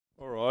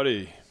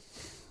Alrighty,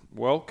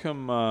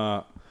 welcome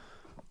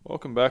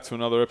back to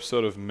another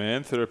episode of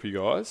Man Therapy,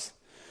 guys.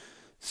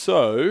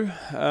 So,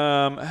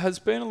 it has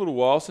been a little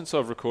while since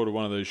I've recorded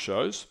one of these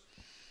shows,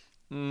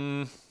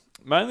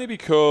 mainly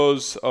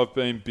because I've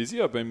been busy.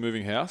 I've been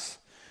moving house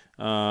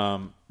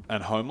and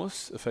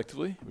homeless,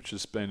 effectively, which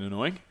has been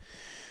annoying.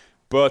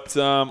 But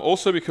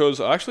also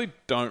because I actually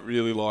don't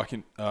really like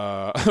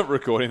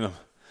recording them.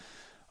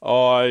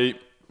 I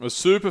was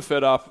super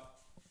fed up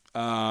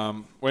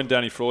when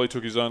Danny Frawley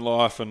took his own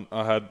life, and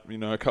I had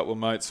a couple of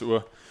mates that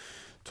were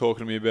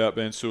talking to me about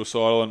being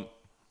suicidal, and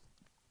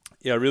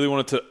I really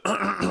wanted to,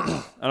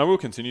 and I will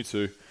continue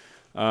to,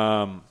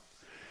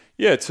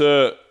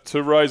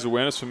 to raise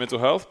awareness for mental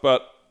health.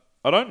 But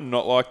I don't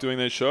not like doing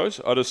these shows.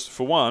 I just,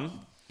 for one,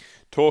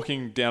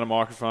 talking down a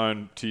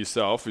microphone to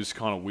yourself is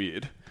kind of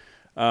weird,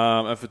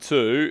 and for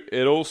two,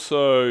 it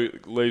also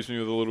leaves me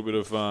with a little bit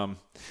of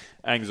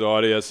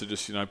anxiety as to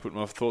just put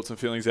my thoughts and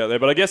feelings out there.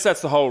 But I guess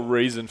that's the whole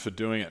reason for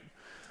doing it,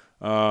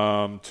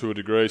 to a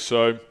degree.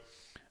 So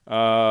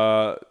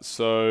I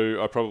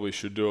probably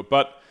should do it.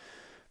 But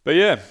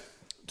yeah,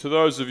 to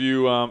those of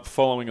you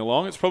following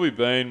along, it's probably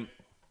been,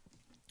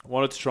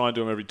 wanted to try and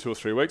do them every 2 or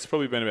 3 weeks. It's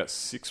probably been about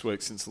 6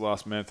 weeks since the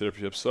last Man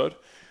Therapy episode.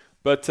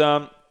 But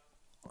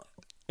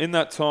in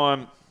that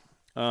time,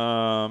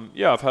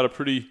 I've had a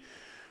pretty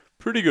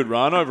good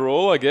run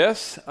overall, I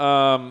guess.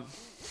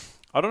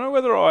 I don't know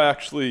whether I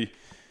actually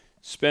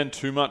spend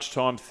too much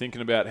time thinking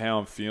about how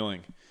I'm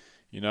feeling.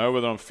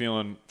 Whether I'm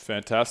feeling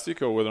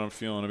fantastic or whether I'm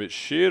feeling a bit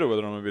shit or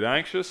whether I'm a bit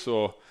anxious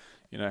or,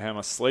 how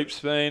my sleep's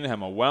been, how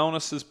my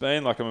wellness has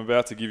been. Like, I'm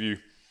about to give you,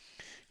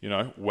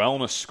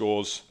 wellness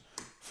scores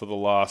for the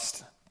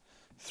last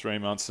 3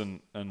 months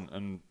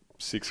and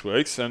 6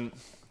 weeks. And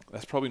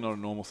that's probably not a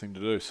normal thing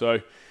to do. So,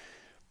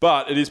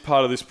 but it is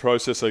part of this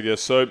process, I guess.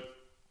 So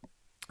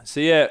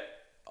yeah,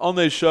 on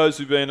these shows,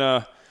 we've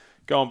been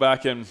going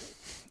back and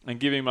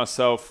giving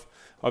myself,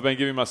 I've been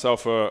giving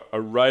myself a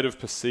rate of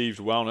perceived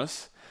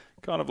wellness,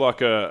 kind of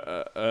like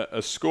a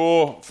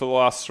score for the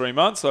last 3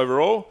 months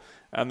overall,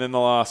 and then the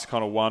last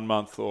kind of 1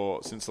 month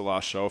or since the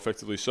last show,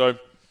 effectively. So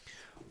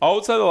I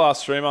would say the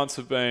last 3 months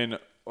have been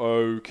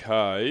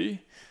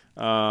okay.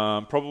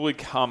 Probably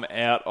come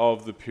out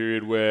of the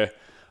period where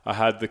I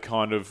had the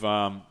kind of,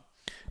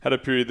 had a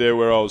period there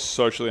where I was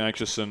socially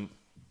anxious and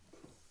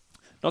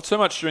not so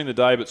much during the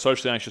day, but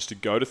socially anxious to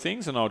go to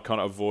things, and I would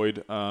kind of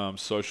avoid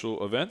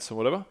social events or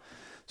whatever.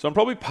 So I'm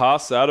probably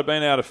past that. I've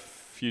been out a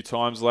few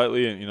times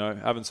lately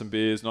and, having some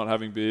beers, not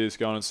having beers,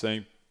 going and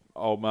seeing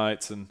old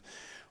mates and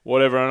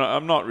whatever, and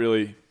I'm not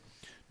really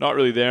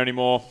there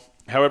anymore.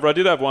 However, I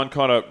did have one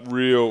kind of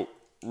real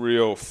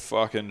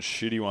fucking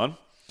shitty one.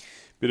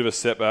 Bit of a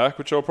setback,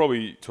 which I'll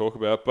probably talk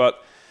about.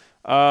 But,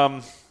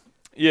 so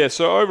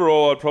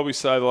overall, I'd probably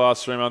say the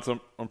last 3 months,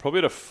 I'm probably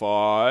at a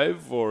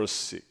 5 or a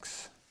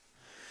 6.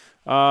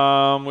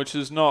 Which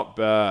is not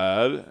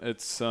bad.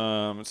 It's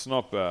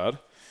not bad.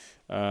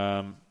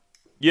 I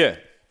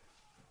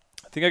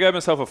think I gave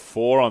myself a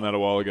 4 on that a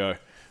while ago,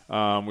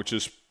 which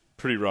is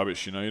pretty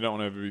rubbish. You don't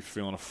want to ever be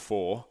feeling a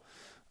 4.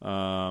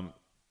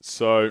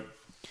 So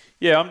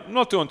yeah, I'm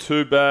not doing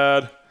too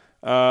bad.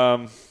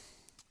 I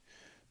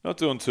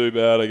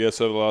guess,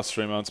 over the last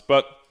 3 months.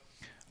 But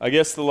I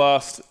guess the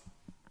last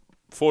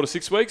 4 to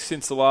 6 weeks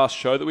since the last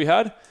show that we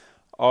had,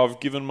 I've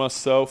given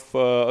myself,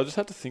 I just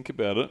had to think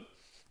about it.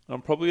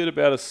 I'm probably at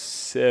about a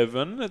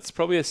 7. It's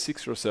probably a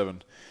 6 or a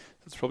 7.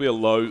 It's probably a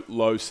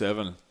low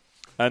 7.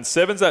 And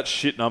 7's that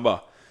shit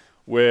number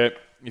where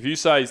if you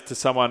say to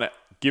someone,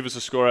 give us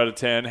a score out of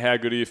 10, how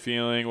good are you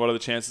feeling? What are the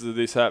chances of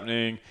this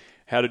happening?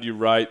 How did you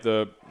rate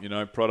the,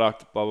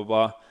 product, blah, blah,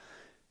 blah.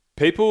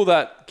 People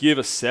that give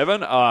a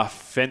 7 are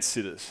fence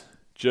sitters.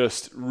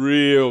 Just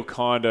real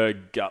kind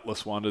of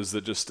gutless wonders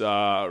that just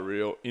are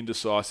real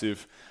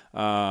indecisive.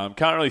 Can't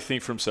really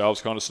think for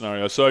themselves kind of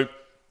scenario. So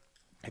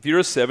if you're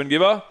a 7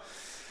 giver,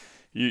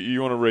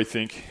 you want to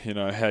rethink,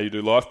 how you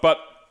do life. But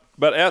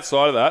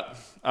outside of that,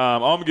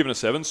 I'm giving a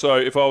 7. So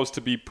if I was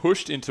to be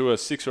pushed into a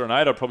 6 or an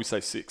 8, I'd probably say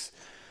 6.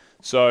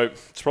 So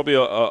it's probably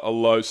a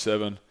low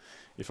 7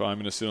 if I'm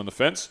going to sit on the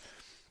fence.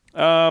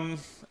 And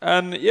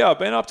yeah, I've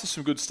been up to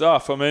some good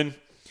stuff. I mean,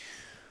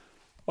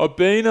 I've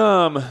been,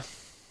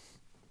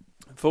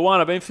 for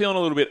one, I've been feeling a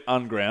little bit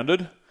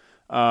ungrounded.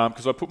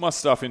 Because I put my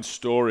stuff in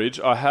storage.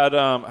 I had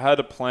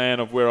a plan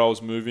of where I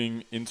was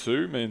moving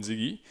into, me and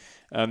Ziggy,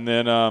 and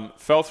then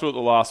fell through at the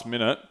last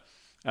minute,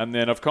 and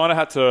then I've kind of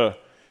had to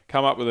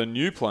come up with a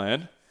new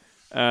plan,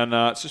 and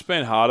it's just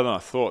been harder than I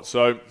thought.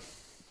 So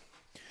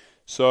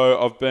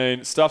stuff's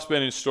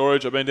been in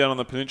storage. I've been down on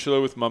the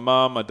peninsula with my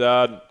mum, my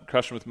dad,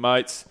 crashing with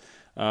mates,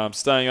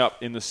 staying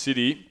up in the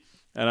city,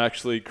 and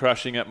actually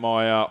crashing at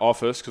my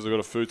office because I've got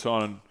a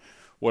futon and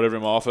whatever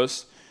in my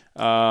office.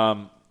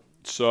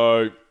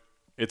 So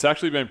it's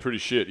actually been pretty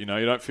shit. You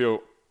don't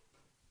feel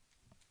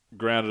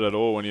grounded at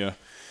all when you're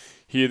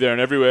here, there, and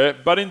everywhere.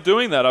 But in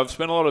doing that, I've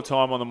spent a lot of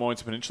time on the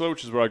Mornington Peninsula,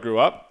 which is where I grew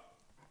up,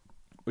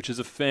 which is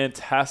a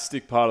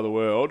fantastic part of the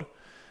world.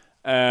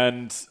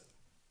 And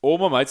all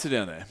my mates are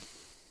down there.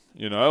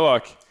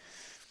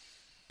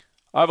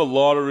 I have a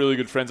lot of really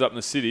good friends up in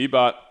the city,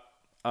 but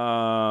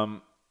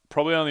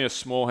probably only a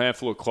small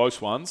handful of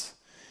close ones.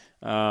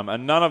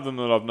 And none of them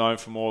that I've known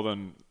for more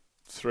than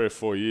 3 or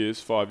 4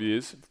 years, 5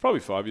 years. Probably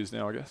 5 years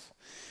now, I guess.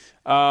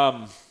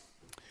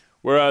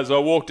 Whereas I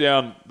walked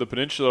down the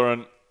peninsula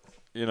and,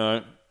 you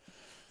know,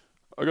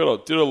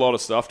 did a lot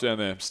of stuff down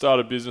there.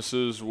 Started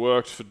businesses,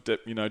 worked for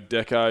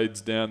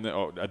decades down there,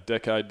 or a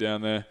decade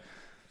down there.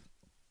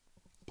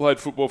 Played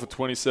football for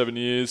 27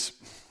 years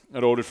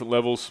at all different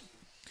levels.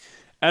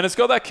 And it's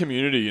got that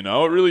community, you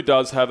know. It really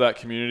does have that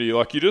community.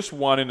 Like, you're just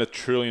one in a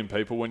trillion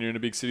people when you're in a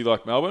big city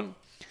like Melbourne.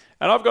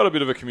 And I've got a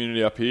bit of a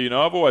community up here. You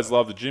know, I've always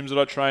loved the gyms that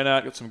I train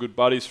at. Got some good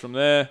buddies from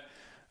there.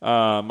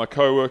 My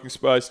co-working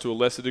space to a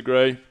lesser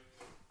degree.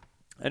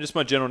 And just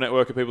my general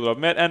network of people that I've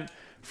met. And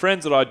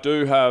friends that I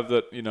do have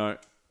that, you know,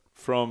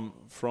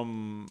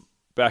 from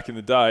back in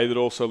the day that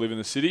also live in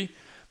the city.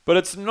 But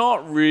it's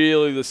not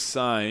really the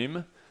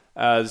same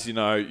as, you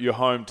know, your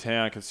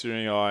hometown,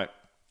 considering I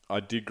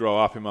did grow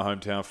up in my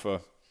hometown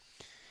for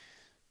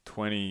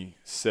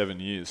 27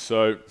 years.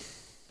 So,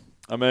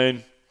 I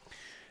mean,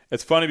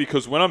 it's funny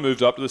because when I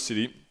moved up to the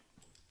city,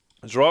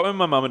 it was right when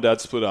my mum and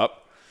dad split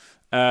up,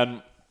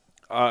 and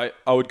I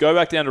would go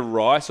back down to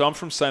Rye. So I'm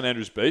from St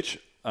Andrews Beach,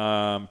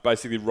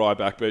 basically Rye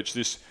Back Beach,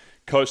 this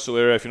coastal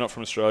area. If you're not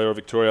from Australia or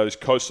Victoria, this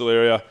coastal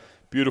area,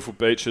 beautiful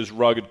beaches,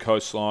 rugged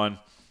coastline,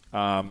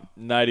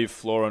 native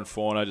flora and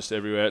fauna just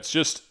everywhere.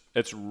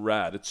 It's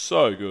rad. It's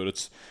so good.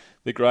 It's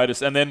the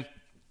greatest. And then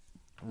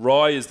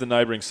Rye is the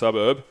neighbouring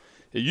suburb.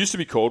 It used to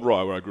be called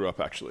Rye where I grew up,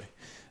 actually.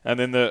 And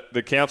then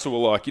the council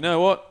were like, you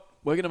know what?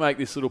 We're going to make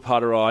this little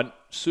part of Rye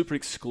super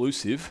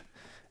exclusive,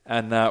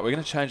 and we're going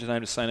to change the name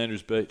to St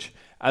Andrews Beach.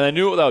 And they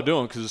knew what they were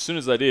doing, because as soon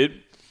as they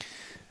did,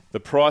 the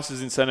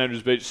prices in St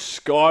Andrews Beach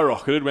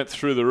skyrocketed, went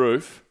through the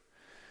roof,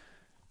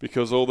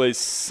 because all these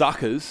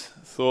suckers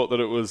thought that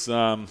it was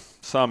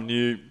some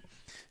new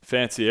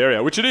fancy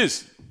area, which it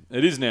is.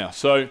 It is now.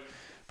 So,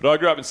 but I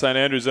grew up in St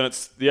Andrews, and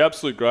it's the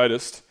absolute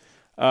greatest.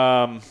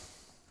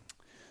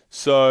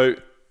 So,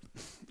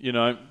 you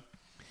know,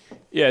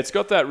 yeah, it's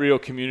got that real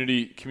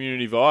community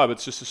vibe.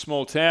 It's just a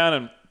small town,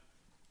 and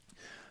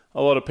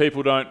a lot of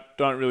people don't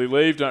really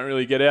leave, don't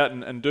really get out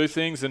and do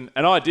things. And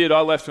I did. I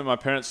left when my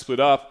parents split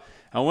up.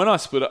 And when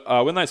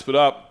they split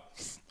up,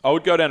 I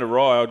would go down to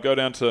Rye. I'd go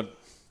down to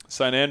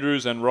St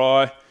Andrews and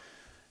Rye.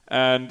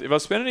 And if I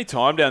spent any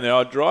time down there,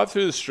 I'd drive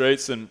through the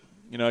streets and,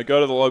 you know,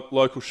 go to the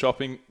local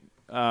shopping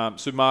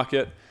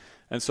supermarket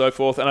and so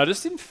forth. And I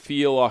just didn't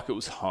feel like it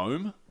was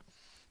home.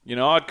 You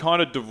know, I'd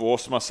kind of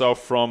divorced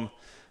myself from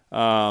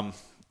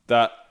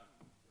that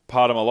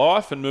part of my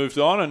life and moved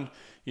on. And,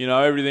 you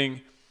know,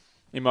 everything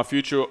in my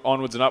future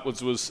onwards and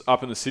upwards was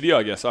up in the city,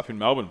 I guess, up in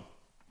Melbourne.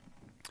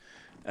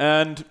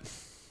 And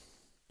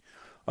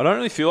I don't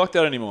really feel like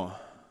that anymore.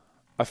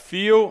 I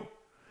feel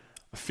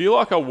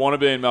like I want to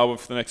be in Melbourne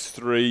for the next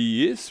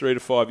 3 to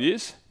 5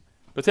 years.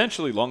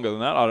 Potentially longer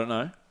than that, I don't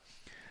know.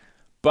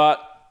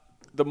 But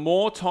the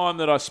more time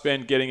that I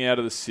spend getting out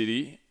of the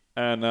city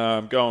and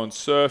going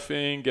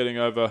surfing, getting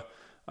over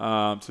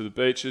to the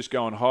beaches,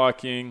 going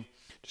hiking,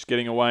 just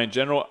getting away in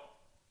general,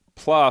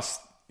 plus,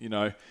 you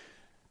know,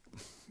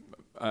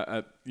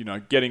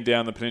 getting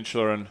down the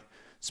peninsula and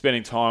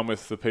spending time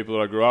with the people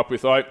that I grew up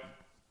with, I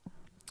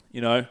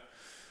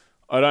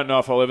don't know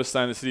if I'll ever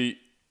stay in the city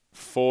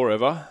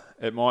forever.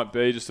 It might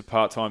be just a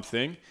part-time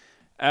thing.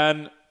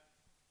 And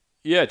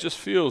yeah, it just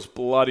feels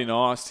bloody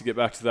nice to get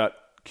back to that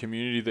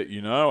community that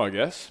you know, I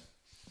guess.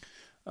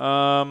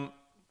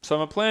 So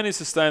my plan is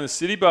to stay in the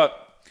city,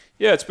 but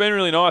yeah, it's been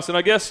really nice. And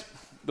I guess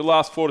the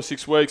last 4 to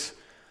 6 weeks,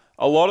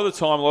 a lot of the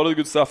time, a lot of the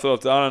good stuff that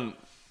I've done, and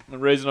the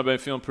reason I've been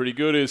feeling pretty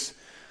good is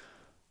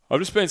I've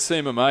just been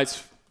seeing my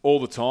mates all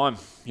the time,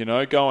 you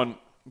know, going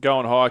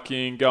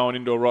hiking, going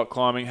indoor rock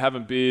climbing,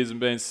 having beers and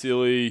being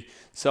silly,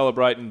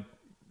 celebrating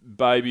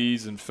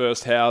babies and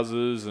first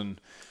houses, and,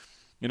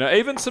 you know,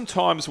 even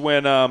sometimes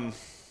when I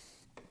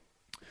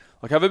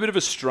have a bit of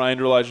a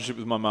strained relationship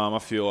with my mum. I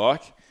feel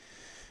like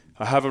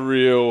I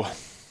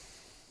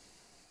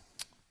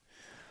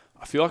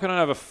feel like I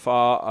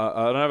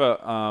don't have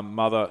a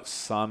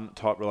mother-son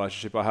type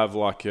relationship. I have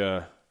like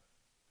a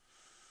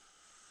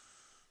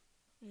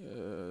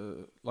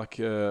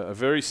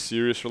very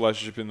serious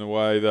relationship in the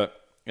way that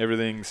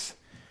everything's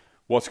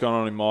what's going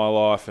on in my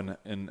life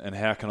and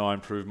how can I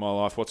improve my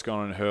life, what's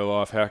going on in her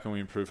life, how can we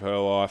improve her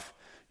life,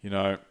 you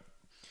know.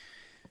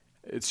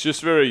 It's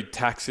just very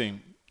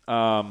taxing.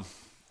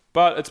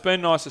 But it's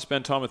been nice to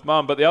spend time with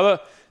mum. But the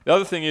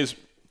other thing is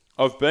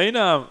I've been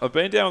down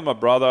with my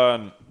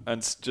brother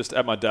and just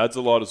at my dad's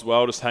a lot as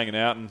well, just hanging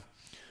out and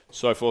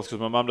so forth, because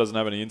my mum doesn't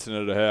have any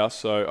internet at her house,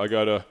 so I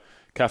go to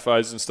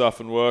cafes and stuff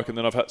and work, and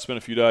then I've had to spend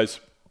a few days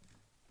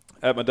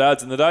at my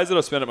dad's. And the days that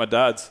I spent at my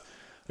dad's,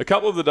 a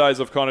couple of the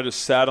days I've kind of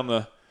just sat on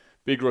the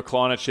big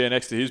recliner chair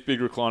next to his big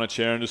recliner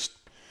chair and just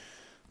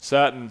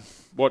sat and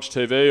watched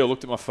TV or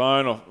looked at my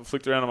phone or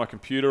flicked around on my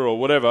computer or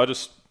whatever.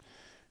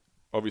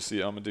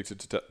 Obviously I'm addicted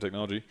to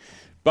technology.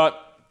 But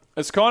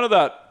it's kind of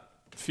that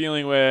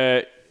feeling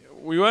where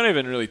we weren't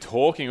even really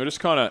talking. We're just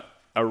kind of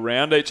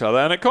around each other.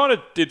 And it kind of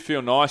did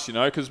feel nice, you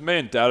know, because me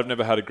and Dad have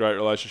never had a great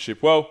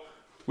relationship. Well,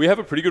 we have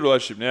a pretty good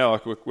relationship now.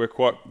 Like, we're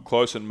quite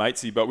close and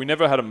matesy, but we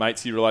never had a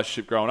matesy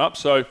relationship growing up.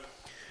 So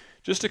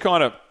just to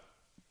kind of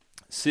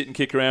sit and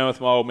kick around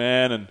with my old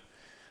man, and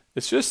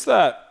it's just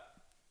that,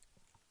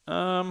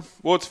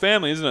 well, it's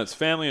family, isn't it? It's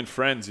family and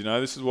friends, you know.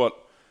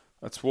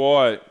 That's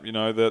why, you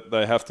know, that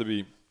they have to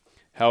be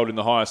held in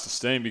the highest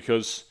esteem,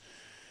 because,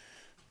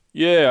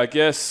 yeah, I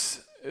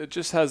guess it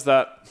just has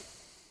that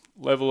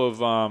level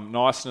of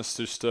niceness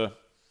just to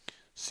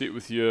sit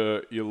with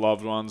your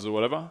loved ones or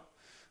whatever.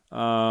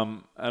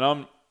 And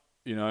I'm,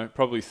 you know,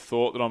 probably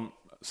thought that I'm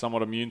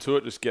somewhat immune to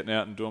it, just getting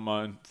out and doing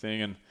my own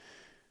thing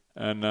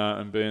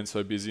and being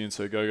so busy and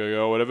so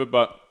go, whatever.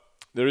 But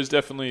there is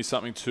definitely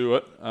something to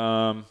it.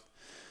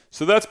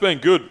 So that's been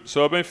good.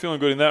 So I've been feeling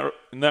good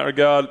in that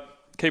regard.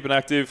 Keeping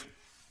active.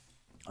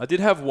 I did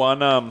have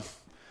one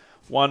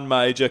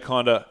major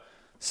kind of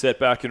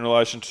setback in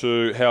relation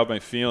to how I've been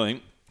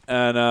feeling,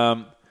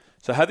 and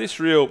so I had this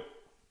real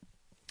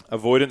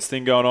avoidance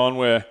thing going on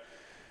where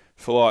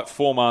for like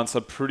 4 months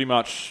I pretty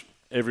much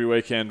every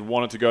weekend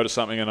wanted to go to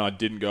something and I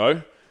didn't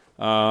go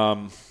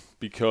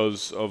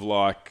because of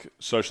like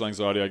social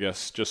anxiety, I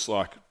guess. Just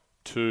like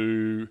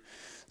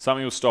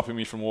something was stopping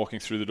me from walking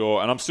through the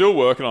door, and I'm still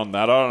working on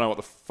that. I don't know what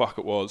the fuck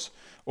it was,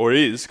 or it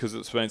is, because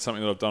it's been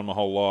something that I've done my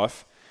whole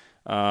life.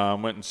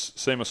 Went and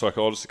seen my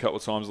psychologist a couple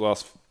of times the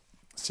last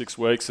 6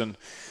 weeks, and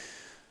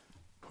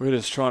we're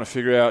just trying to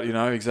figure out, you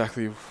know,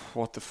 exactly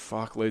what the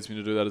fuck leads me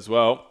to do that as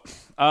well.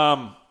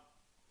 But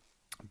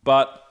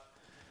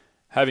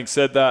having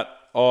said that,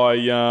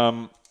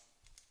 I've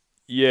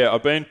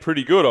been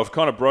pretty good. I've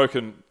kind of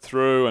broken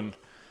through,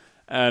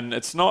 and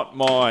it's not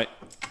my...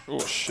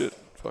 Oh, shit.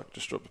 Fuck,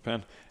 just dropped the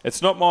pen.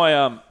 It's not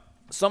my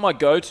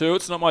go-to.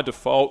 It's not my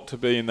default to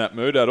be in that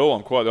mood at all.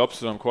 I'm quite the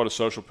opposite. I'm quite a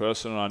social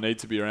person, and I need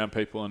to be around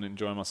people and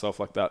enjoy myself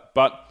like that.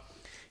 But,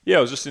 yeah,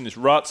 I was just in this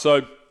rut.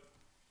 So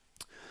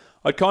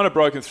I'd kind of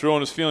broken through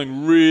and was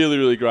feeling really,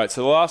 really great.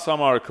 So the last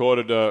time I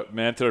recorded a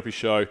Man Therapy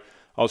show,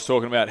 I was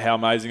talking about how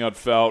amazing I'd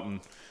felt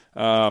and,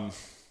 how,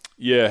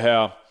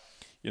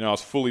 you know, I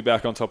was fully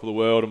back on top of the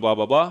world and blah,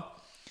 blah, blah.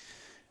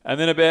 And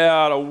then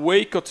about a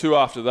week or two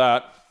after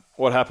that,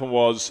 what happened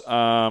was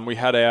we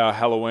had our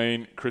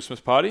Halloween Christmas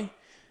party,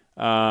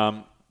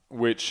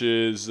 which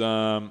is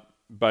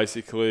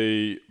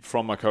basically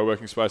from my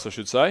co-working space, I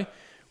should say,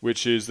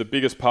 which is the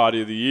biggest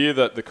party of the year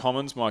that the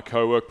Commons, my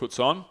co-work, puts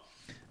on.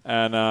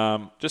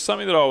 And just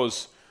something that I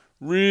was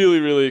really,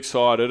 really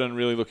excited and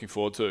really looking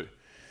forward to.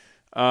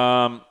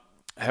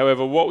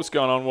 However, what was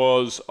going on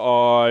was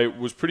I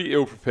was pretty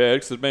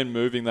ill-prepared because I'd been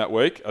moving that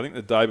week. I think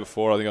the day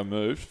before,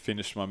 I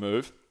finished my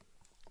move.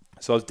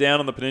 So I was down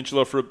on the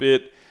peninsula for a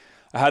bit.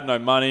 I had no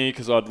money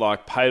because I'd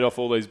like paid off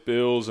all these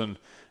bills and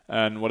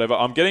whatever.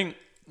 I'm in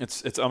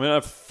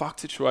a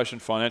fucked situation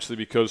financially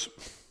because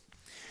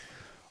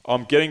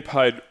I'm getting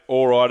paid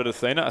all right at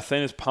Athena.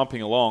 Athena's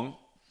pumping along,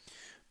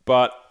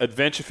 but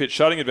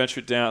shutting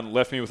Adventure Fit down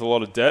left me with a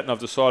lot of debt, and I've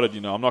decided,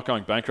 you know, I'm not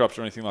going bankrupt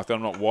or anything like that.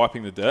 I'm not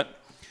wiping the debt.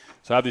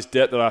 So I have this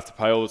debt that I have to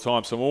pay all the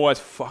time. So I'm always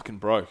fucking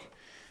broke,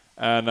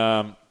 and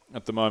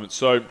at the moment.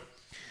 So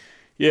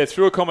yeah,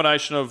 through a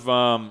combination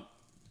of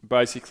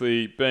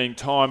basically being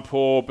time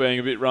poor, being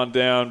a bit run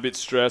down, a bit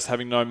stressed,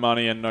 having no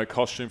money and no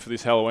costume for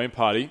this Halloween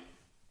party,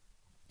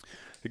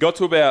 it got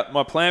to about,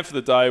 my plan for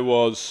the day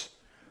was,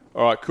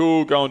 all right,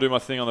 cool, go and do my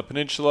thing on the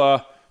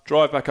peninsula,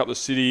 drive back up the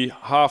city,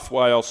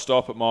 halfway I'll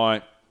stop at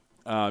my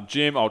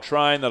gym, I'll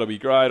train, that'll be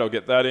great, I'll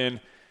get that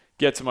in,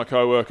 get to my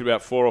co-work at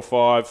about 4 or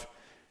 5,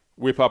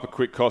 whip up a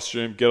quick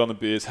costume, get on the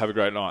beers, have a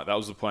great night. That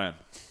was the plan.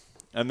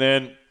 And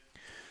then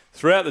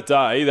throughout the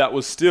day, that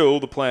was still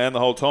the plan the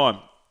whole time.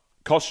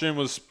 Costume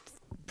was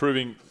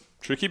proving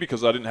tricky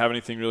because I didn't have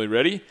anything really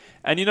ready.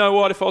 And you know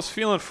what? If I was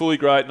feeling fully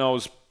great and I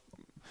was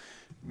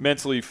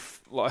mentally...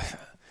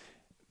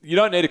 you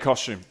don't need a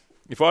costume.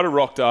 If I'd have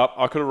rocked up,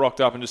 I could have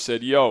rocked up and just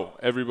said, yo,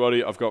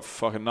 everybody, I've got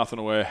fucking nothing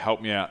to wear,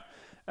 help me out.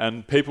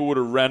 And people would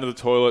have ran to the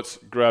toilets,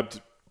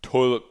 grabbed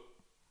toilet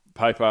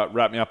paper,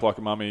 wrapped me up like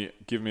a mummy,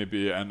 give me a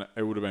beer, and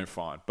it would have been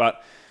fine.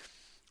 But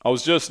I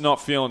was just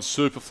not feeling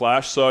super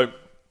flash, so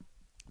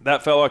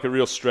that felt like a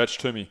real stretch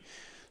to me.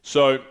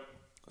 So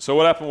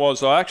what happened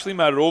was I actually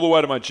made it all the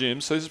way to my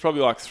gym. So this is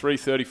probably like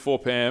 3:30, 4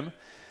 p.m.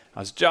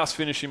 I was just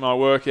finishing my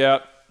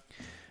workout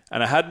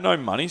and I had no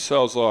money. So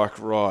I was like,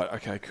 right,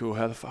 okay, cool.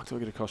 How the fuck do I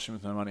get a costume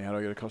with no money? How do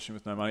I get a costume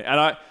with no money? And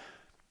I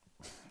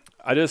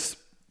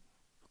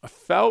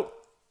felt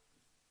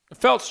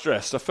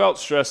stressed. I felt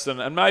stressed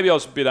and maybe I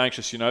was a bit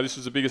anxious, you know. This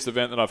was the biggest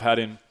event that I've had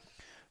in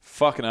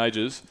fucking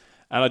ages.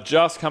 And I'd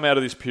just come out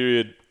of this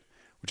period,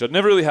 which I'd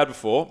never really had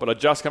before, but I'd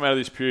just come out of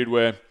this period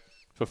where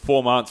for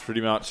 4 months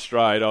pretty much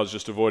straight, I was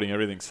just avoiding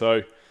everything.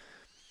 So,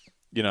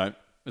 you know,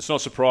 it's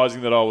not surprising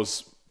that I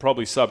was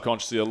probably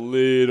subconsciously a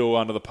little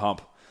under the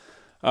pump.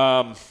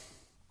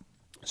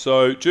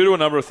 So due to a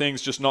number of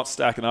things just not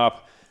stacking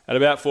up, at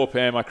about 4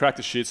 p.m. I cracked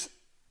the shits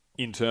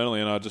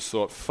internally and I just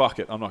thought, fuck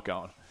it, I'm not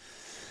going.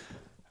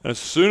 And as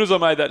soon as I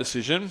made that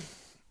decision,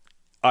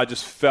 I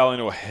just fell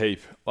into a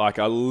heap. Like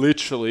I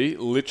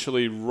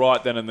literally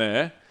right then and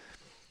there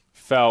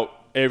felt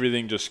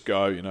everything just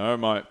go, you know,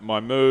 my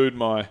mood,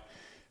 my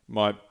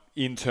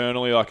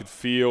internally I could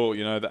feel,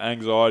 you know, the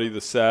anxiety,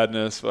 the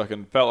sadness. I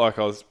felt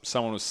like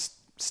someone was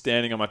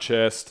standing on my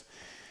chest.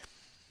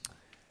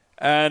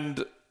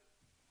 And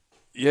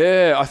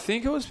yeah, I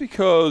think it was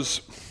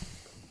because,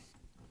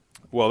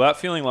 well, that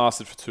feeling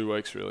lasted for 2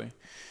 weeks really.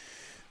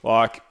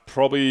 Like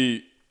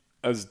probably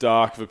as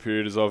dark of a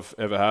period as I've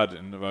ever had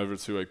in over a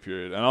 2-week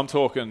period. And I'm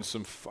talking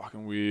some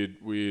fucking weird,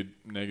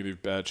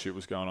 negative, bad shit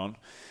was going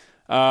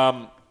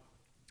on.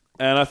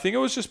 And I think it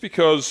was just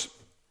because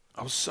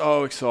I was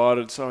so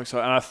excited. And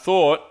I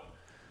thought,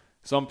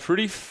 because I'm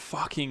pretty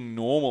fucking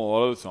normal a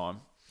lot of the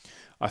time,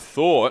 I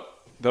thought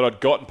that I'd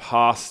gotten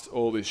past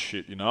all this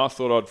shit, you know? I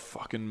thought I'd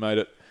fucking made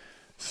it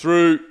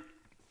through,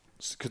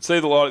 could see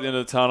the light at the end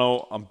of the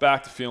tunnel. I'm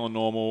back to feeling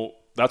normal.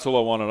 That's all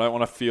I want. I don't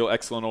want to feel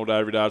excellent all day,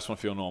 every day. I just want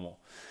to feel normal.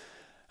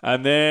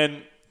 And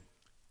then,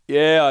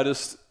 yeah, I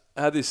just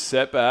had this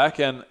setback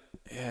and,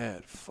 yeah,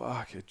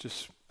 I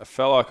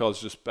felt like I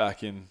was just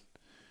back in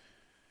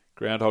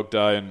Groundhog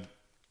Day and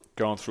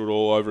going through it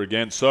all over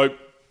again. So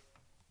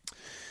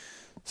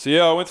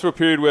yeah, I went through a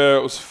period where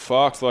it was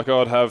fucked. Like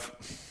I'd have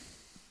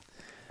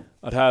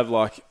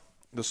like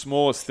the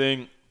smallest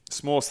thing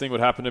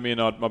would happen to me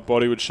and my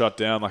body would shut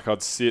down. Like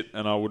I'd sit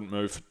and I wouldn't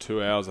move for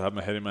 2 hours. I'd have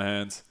my head in my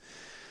hands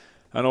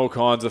and all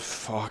kinds of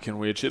fucking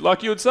weird shit.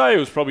 Like you would say it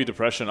was probably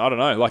depression. I don't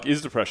know. Like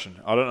is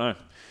depression? I don't know.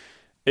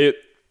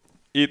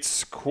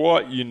 It's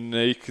quite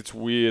unique. It's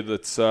weird.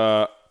 It's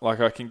like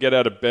I can get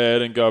out of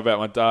bed and go about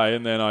my day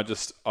and then I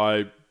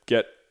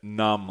get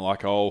numb.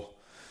 Like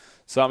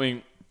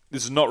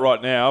this is not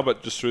right now,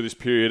 but just through this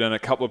period and a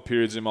couple of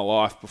periods in my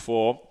life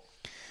before,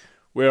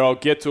 where I'll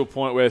get to a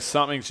point where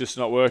something's just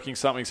not working,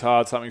 something's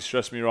hard, something's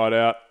stressed me right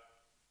out,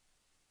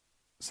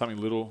 something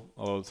little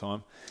a lot of the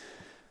time,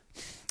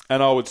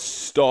 and I would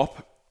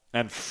stop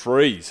and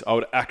freeze. I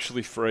would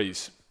actually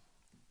freeze,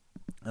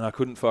 and I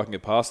couldn't fucking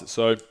get past it.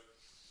 So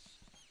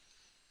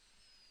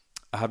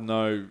I have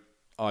no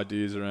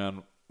ideas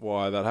around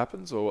why that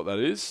happens or what that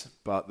is,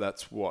 but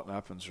that's what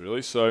happens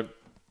really. So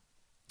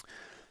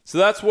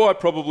that's why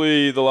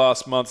probably the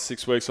last month,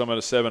 6 weeks, I'm at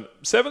a 7.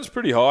 7's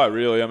pretty high,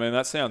 really. I mean,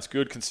 that sounds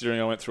good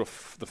considering I went through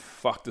the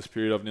fuckedest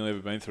period I've nearly ever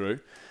been through.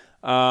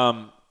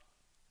 But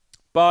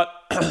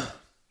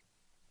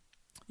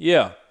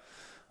yeah,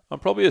 I'm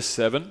probably a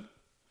 7,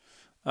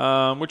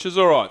 which is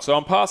all right. So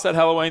I'm past that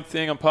Halloween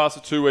thing. I'm past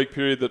the 2-week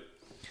period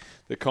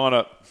that kind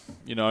of,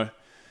 you know,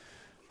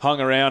 hung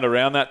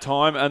around that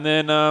time. And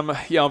then,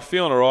 yeah, I'm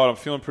feeling all right. I'm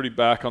feeling pretty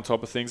back on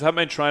top of things. I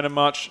haven't been training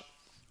much.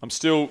 I'm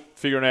still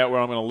figuring out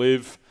where I'm going to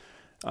live.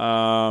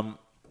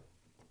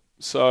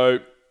 So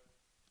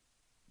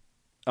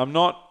I'm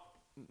not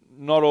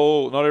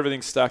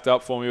everything's stacked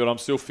up for me, but I'm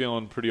still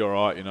feeling pretty all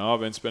right. You know, I've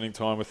been spending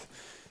time with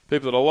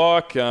people that I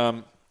like,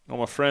 all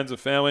my friends and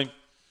family.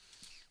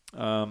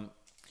 I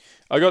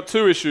got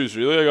 2 issues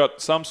really. I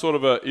got some sort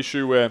of a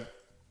issue where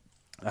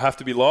I have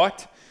to be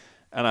liked,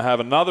 and I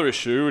have another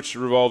issue which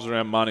revolves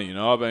around money. You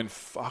know, I've been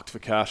fucked for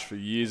cash for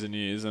years and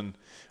years, and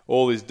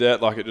all this debt,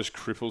 like it just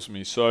cripples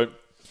me. So,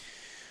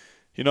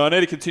 you know, I need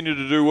to continue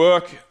to do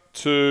work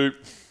to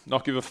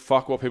not give a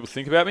fuck what people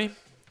think about me.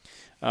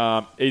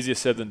 Easier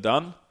said than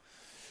done.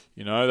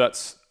 You know,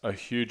 that's a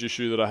huge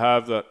issue that I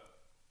have that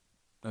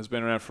has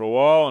been around for a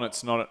while, and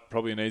it's not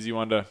probably an easy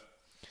one to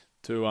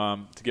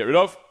get rid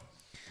of.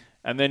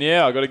 And then,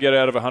 yeah, I got to get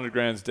out of 100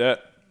 grand's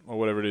debt or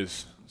whatever it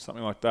is,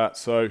 something like that.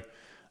 So,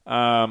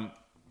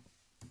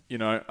 you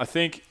know, I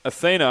think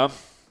Athena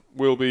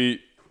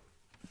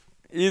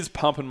is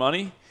pumping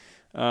money.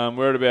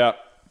 We're at about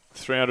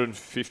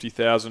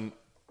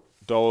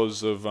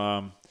 $350,000 of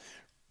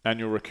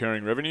annual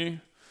recurring revenue,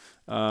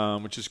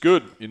 which is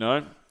good, you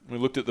know. We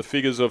looked at the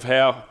figures of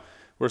how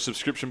we're a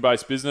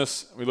subscription-based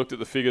business. We looked at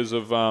the figures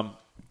of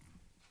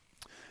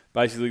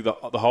basically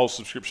the whole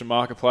subscription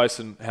marketplace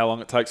and how long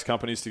it takes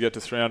companies to get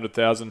to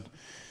 300,000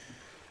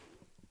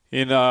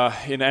 in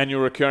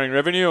annual recurring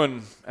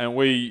revenue, and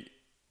we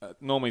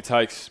normally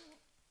takes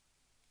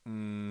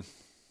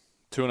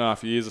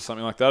 2.5 years or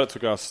something like that. It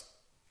took us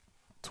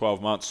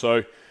 12 months.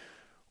 So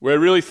we're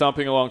really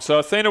thumping along. So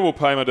Athena will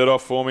pay my debt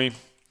off for me, you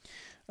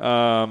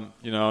know,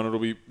 and it'll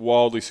be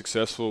wildly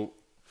successful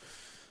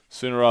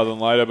sooner rather than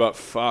later. But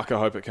fuck, I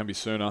hope it can be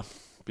sooner,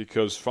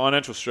 because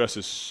financial stress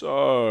is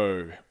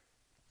so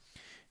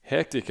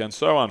hectic and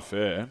so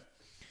unfair.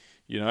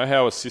 You know,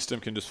 how a system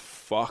can just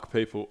fuck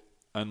people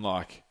and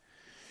like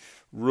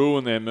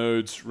ruin their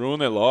moods, ruin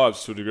their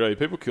lives to a degree.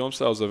 People kill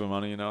themselves over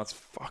money, you know, it's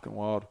fucking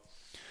wild.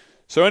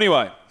 So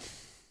anyway,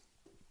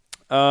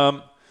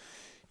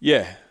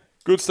 yeah,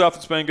 good stuff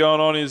that's been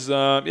going on is,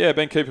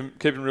 been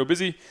keeping real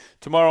busy.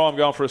 Tomorrow I'm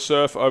going for a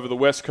surf over the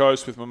West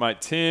Coast with my mate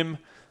Tim,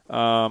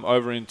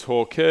 over in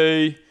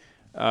Torquay.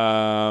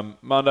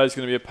 Monday's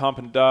going to be a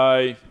pumping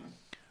day.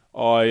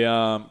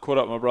 I caught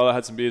up with my brother,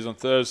 had some beers on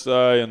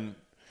Thursday, and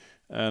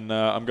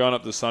I'm going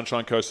up to the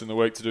Sunshine Coast in the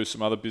week to do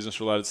some other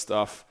business-related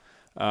stuff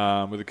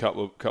with a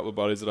couple of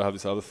buddies that I have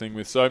this other thing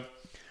with. So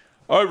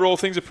overall,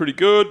 things are pretty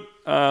good.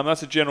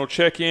 That's a general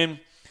check-in.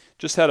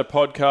 Just had a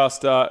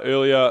podcast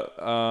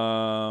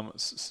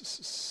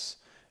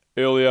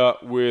earlier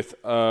with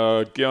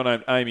a girl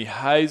named Amy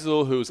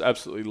Hazel, who was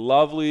absolutely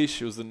lovely.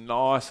 She was the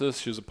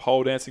nicest. She was a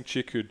pole dancing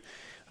chick who'd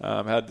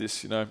had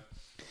this,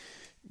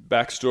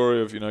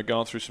 backstory of,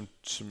 going through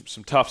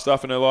some tough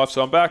stuff in her life.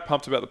 So I'm back,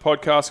 pumped about the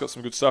podcast. Got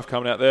some good stuff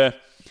coming out there.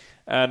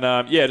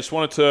 And, just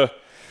wanted to...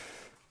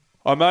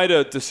 I made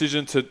a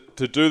decision to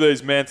do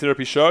these Man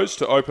Therapy shows,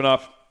 to open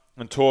up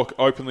and talk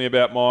openly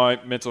about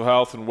my mental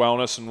health and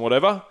wellness and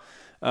whatever.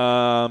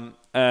 And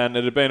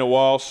it had been a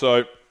while,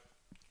 so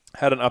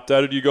hadn't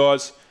updated you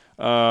guys.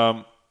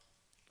 Love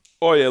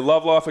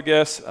life, I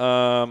guess.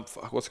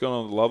 What's going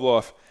on with love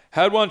life?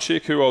 Had one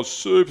chick who I was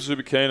super,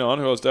 super keen on,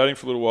 who I was dating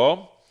for a little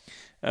while.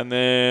 And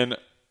then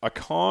I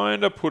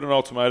kind of put an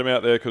ultimatum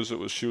out there because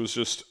she was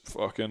just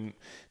fucking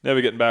never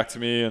getting back to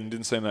me and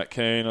didn't seem that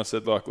keen. I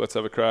said, let's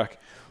have a crack.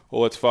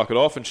 Or let's fuck it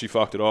off, and she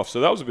fucked it off.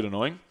 So that was a bit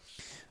annoying.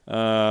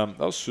 That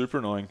was super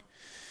annoying.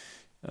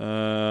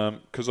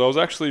 Because I was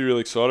actually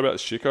really excited about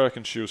this chick. I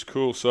reckon she was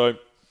cool.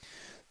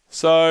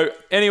 So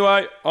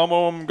anyway,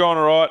 I'm going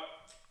all right.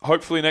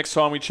 Hopefully next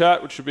time we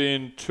chat, which will be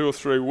in 2 or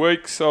 3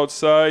 weeks, I would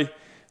say.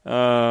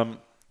 The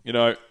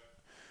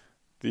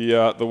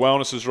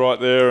wellness is right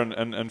there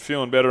and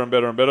feeling better and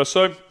better and better.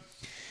 So,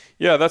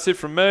 yeah, that's it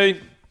from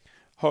me.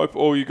 Hope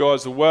all you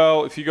guys are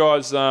well. If you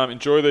guys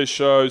enjoy these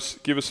shows,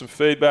 give us some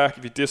feedback.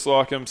 If you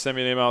dislike them, send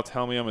me an email.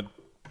 Tell me I'm a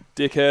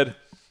dickhead.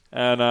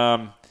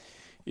 And,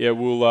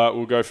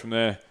 we'll go from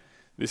there.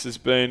 This has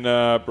been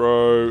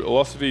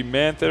Philosophy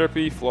Man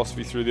Therapy,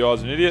 philosophy through the eyes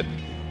of an idiot.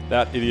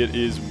 That idiot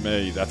is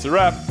me. That's a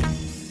wrap.